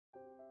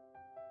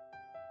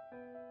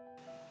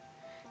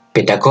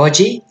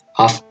Pedagogy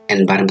of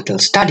Environmental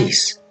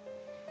Studies.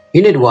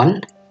 Unit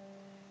 1,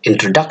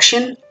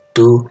 Introduction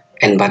to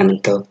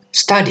Environmental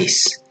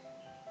Studies.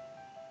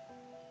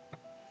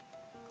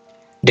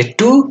 The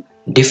two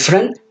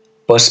different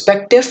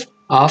perspectives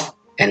of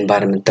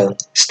environmental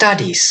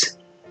studies.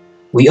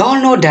 We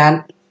all know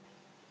that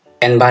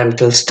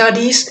environmental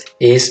studies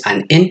is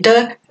an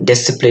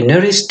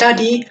interdisciplinary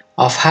study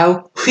of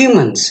how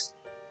humans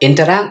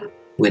interact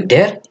with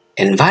their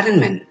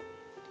environment.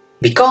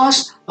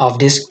 Because of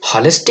this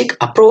holistic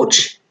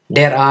approach,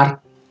 there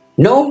are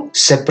no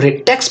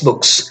separate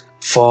textbooks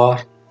for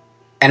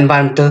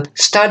environmental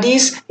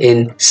studies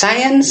in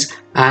science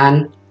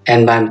and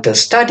environmental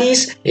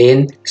studies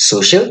in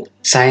social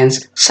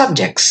science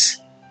subjects.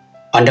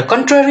 On the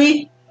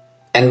contrary,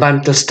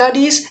 environmental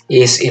studies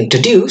is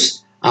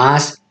introduced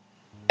as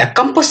a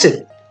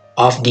composite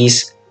of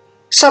these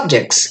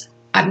subjects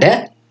at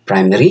the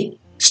primary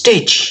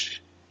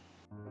stage.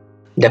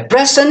 The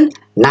present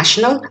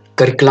National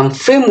Curriculum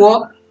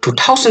Framework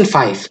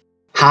 2005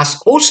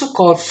 has also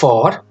called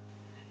for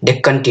the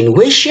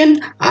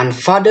continuation and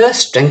further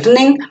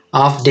strengthening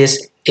of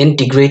this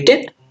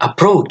integrated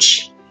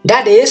approach,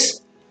 that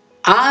is,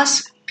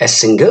 as a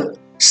single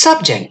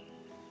subject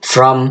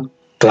from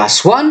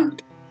Class 1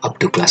 up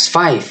to Class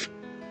 5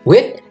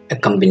 with a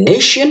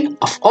combination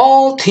of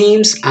all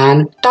themes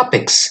and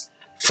topics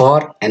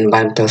for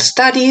environmental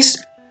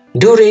studies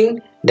during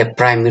the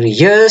primary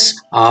years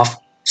of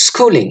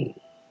schooling.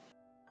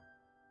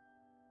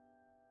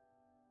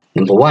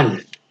 Number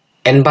 1.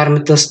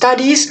 Environmental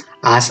studies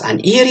as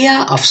an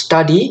area of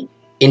study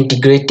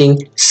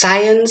integrating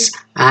science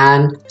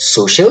and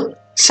social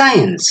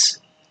science.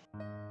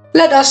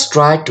 Let us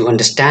try to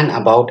understand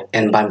about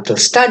environmental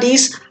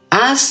studies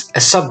as a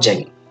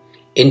subject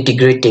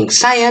integrating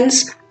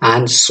science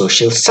and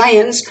social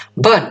science,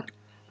 but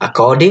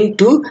according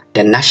to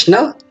the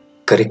National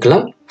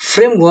Curriculum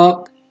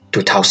Framework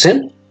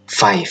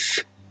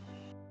 2005.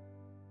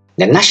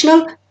 The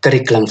National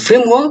Curriculum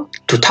Framework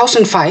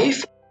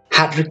 2005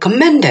 had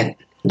recommended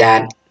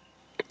that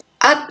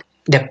at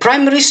the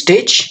primary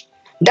stage,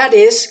 that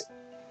is,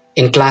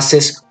 in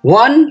classes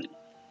 1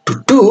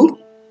 to 2,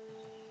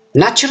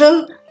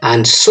 natural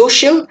and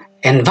social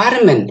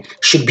environment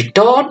should be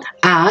taught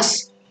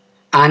as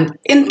an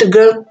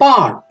integral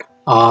part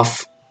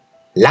of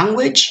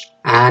language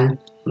and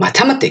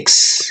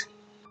mathematics.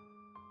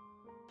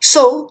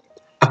 So,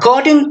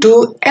 according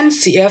to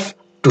NCF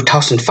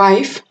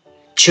 2005,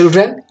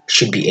 children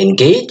should be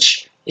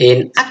engaged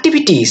in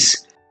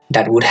activities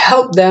that would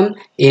help them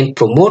in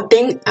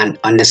promoting an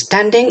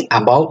understanding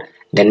about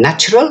the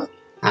natural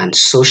and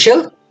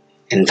social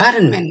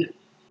environment.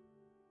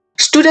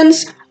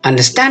 Students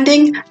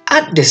understanding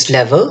at this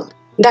level,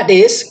 that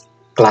is,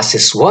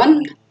 classes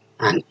 1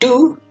 and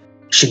 2,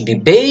 should be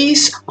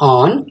based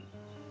on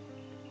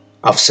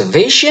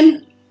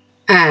observation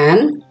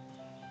and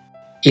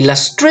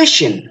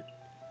illustration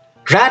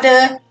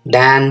rather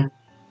than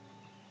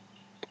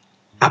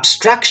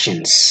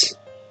abstractions.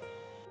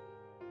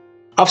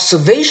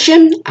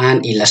 Observation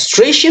and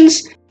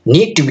illustrations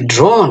need to be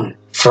drawn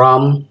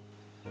from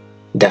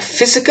the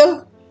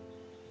physical,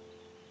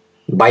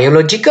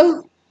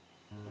 biological,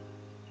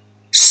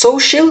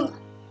 social,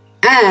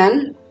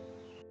 and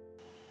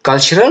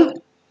cultural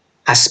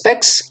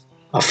aspects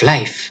of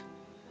life.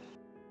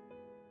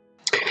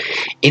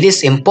 It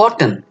is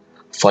important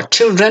for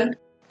children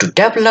to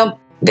develop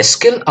the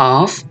skill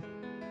of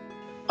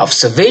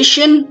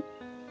observation,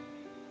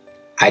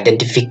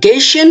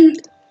 identification,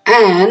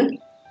 and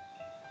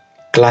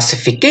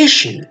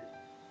classification.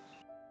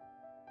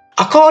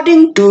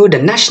 According to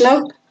the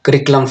National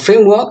Curriculum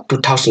Framework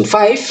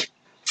 2005,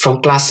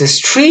 from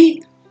classes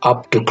 3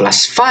 up to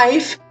class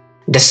 5,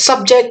 the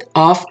subject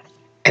of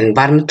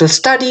environmental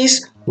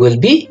studies will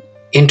be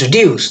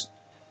introduced.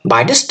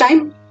 By this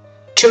time,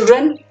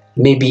 children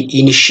may be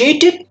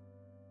initiated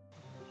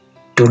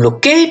to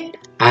locate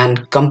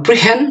and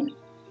comprehend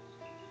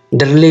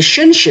the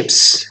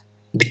relationships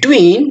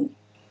between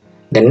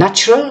the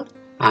natural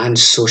and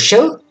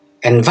social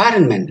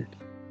environment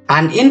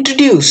and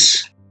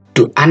introduce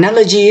to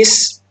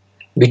analogies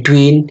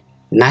between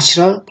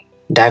natural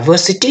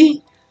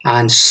diversity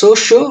and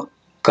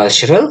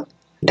socio-cultural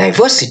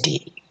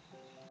diversity.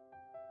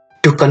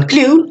 To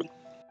conclude,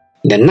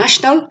 the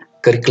National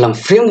Curriculum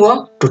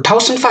Framework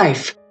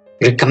 2005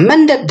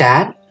 recommended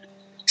that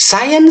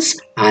science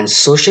and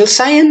social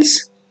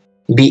science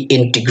be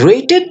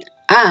integrated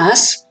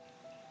as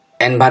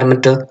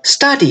environmental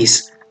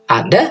studies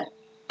at the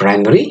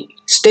primary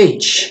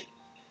stage.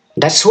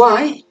 That's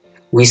why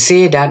we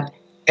say that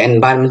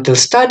environmental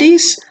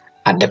studies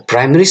at the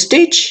primary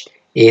stage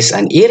is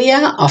an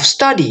area of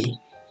study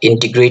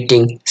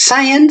integrating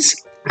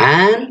science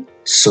and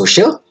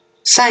social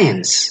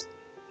science.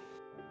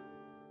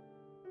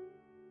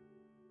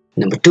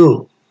 Number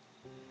 2.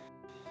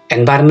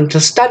 Environmental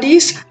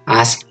studies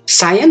as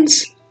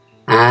science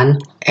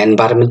and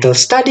environmental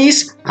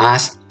studies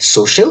as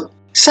social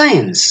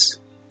science.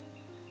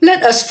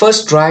 Let us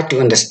first try to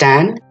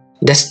understand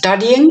the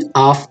studying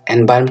of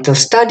environmental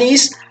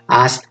studies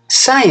as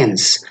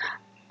science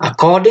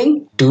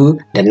according to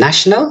the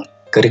National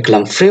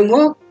Curriculum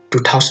Framework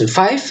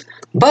 2005,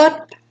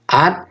 but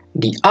at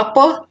the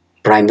upper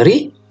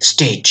primary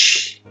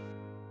stage.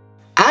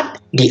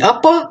 At the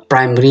upper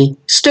primary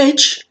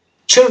stage,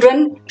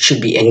 children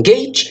should be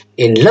engaged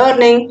in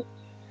learning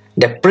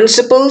the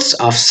principles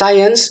of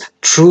science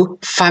through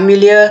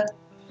familiar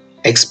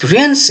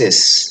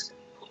experiences,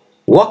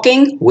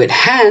 working with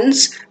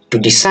hands to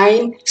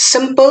design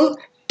simple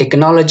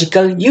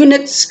technological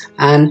units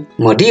and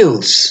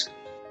modules.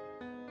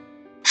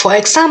 For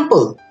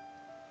example,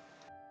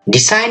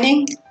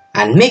 designing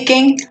and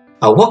making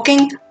a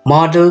working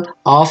model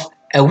of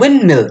a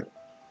windmill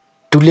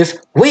to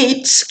lift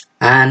weights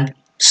and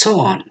so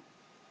on.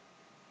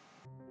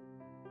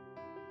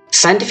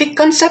 Scientific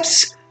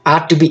concepts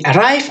are to be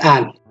arrived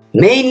at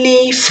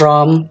mainly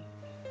from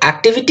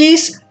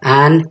activities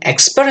and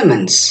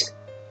experiments,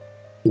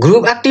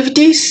 group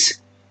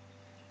activities,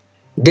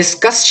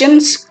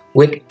 discussions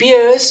with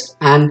peers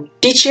and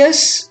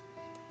teachers,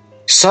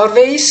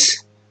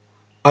 surveys,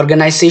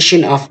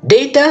 organization of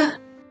data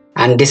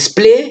and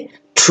display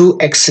through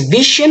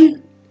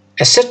exhibition,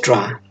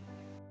 etc.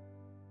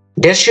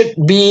 There should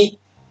be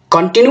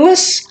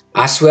continuous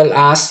as well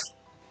as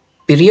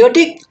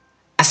periodic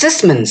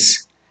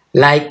assessments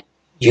like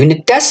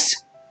unit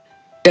tests,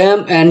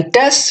 term end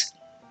tests,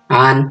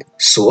 and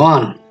so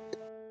on.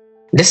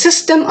 The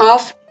system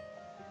of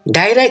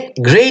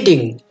direct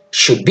grading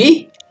should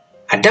be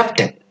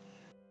adopted.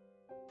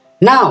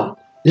 Now,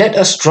 let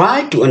us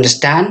try to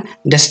understand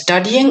the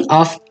studying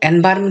of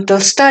environmental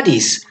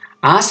studies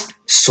as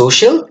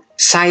social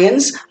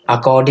science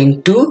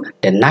according to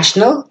the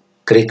National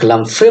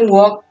Curriculum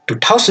Framework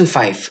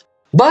 2005,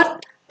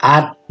 but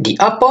at the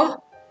upper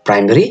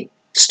primary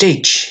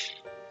stage.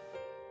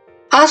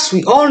 As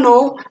we all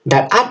know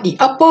that at the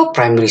upper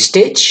primary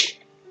stage,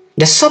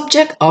 the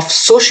subject of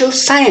social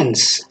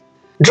science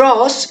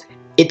draws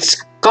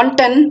its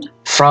content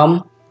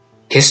from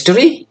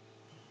history,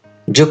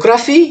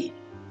 geography,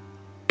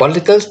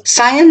 political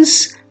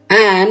science,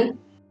 and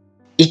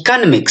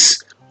economics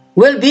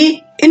will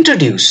be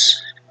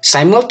introduced.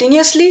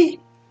 Simultaneously,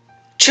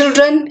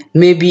 children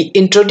may be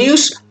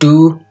introduced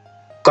to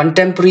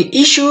contemporary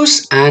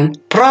issues and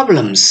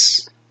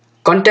problems.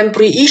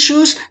 Contemporary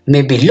issues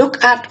may be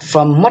looked at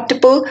from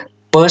multiple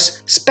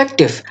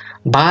perspectives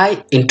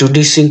by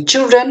introducing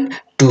children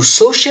to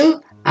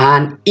social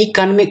and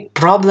economic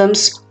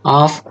problems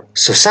of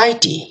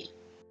society.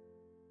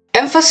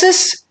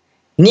 Emphasis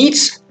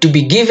needs to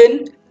be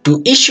given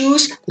to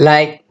issues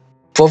like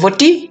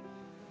poverty,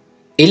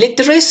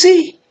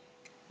 illiteracy,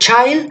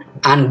 child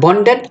and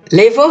bonded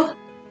labor,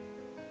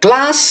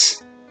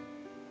 class,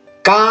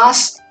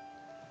 caste,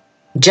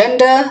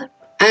 gender,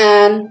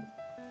 and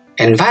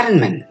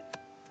environment.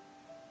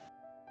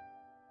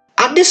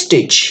 At this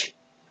stage,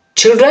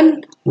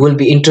 children will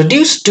be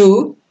introduced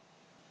to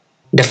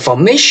the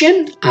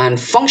formation and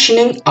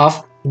functioning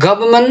of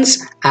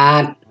governments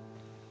at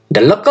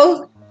the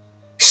local,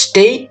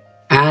 state,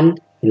 and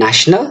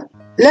national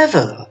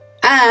level,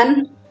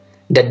 and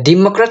the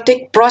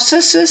democratic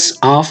processes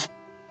of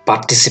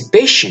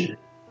participation.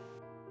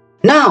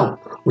 Now,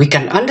 we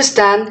can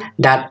understand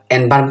that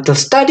environmental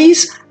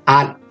studies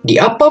at the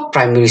upper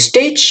primary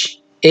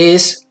stage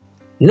is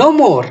no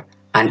more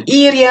an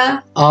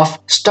area of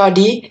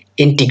study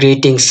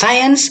integrating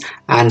science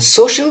and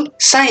social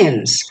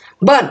science,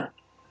 but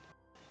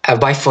a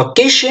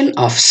bifurcation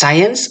of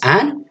science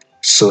and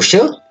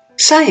social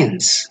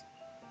science.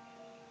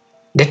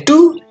 The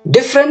two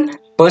different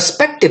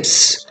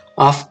perspectives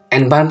of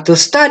environmental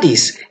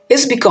studies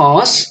is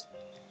because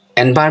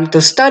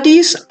environmental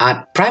studies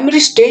at primary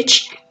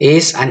stage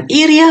is an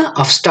area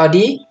of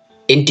study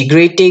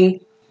integrating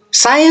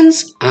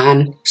science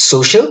and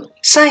social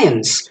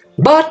science,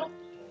 but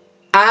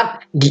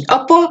at the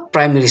upper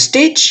primary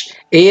stage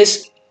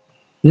is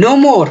no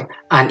more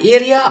an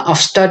area of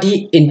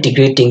study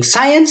integrating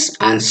science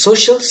and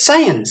social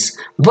science,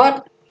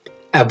 but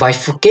a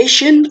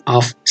bifurcation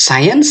of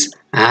science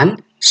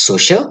and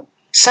social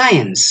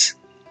science.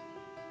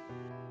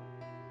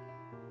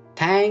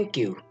 Thank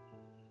you.